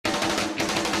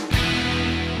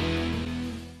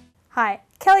Hi,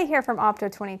 Kelly here from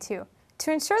Opto22.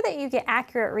 To ensure that you get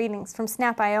accurate readings from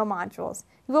SnapIO modules,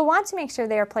 you will want to make sure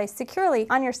they are placed securely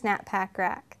on your SnapPack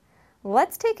rack.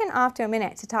 Let's take an Opto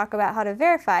minute to talk about how to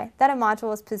verify that a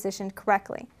module is positioned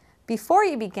correctly. Before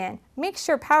you begin, make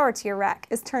sure power to your rack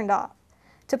is turned off.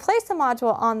 To place a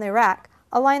module on the rack,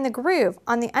 align the groove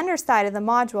on the underside of the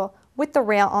module with the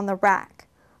rail on the rack.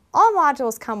 All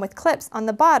modules come with clips on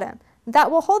the bottom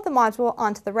that will hold the module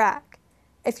onto the rack.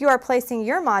 If you are placing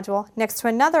your module next to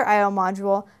another I/O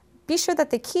module, be sure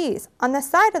that the keys on the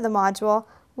side of the module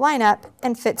line up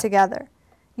and fit together.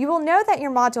 You will know that your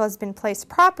module has been placed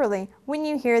properly when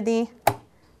you hear the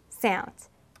sound.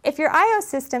 If your I/O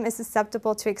system is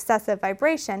susceptible to excessive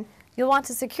vibration, you'll want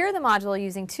to secure the module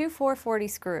using two 440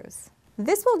 screws.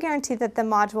 This will guarantee that the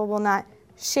module will not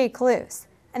shake loose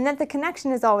and that the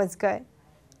connection is always good.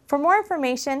 For more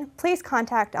information, please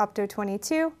contact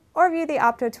Opto22 or view the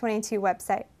Opto22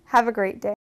 website. Have a great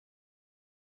day.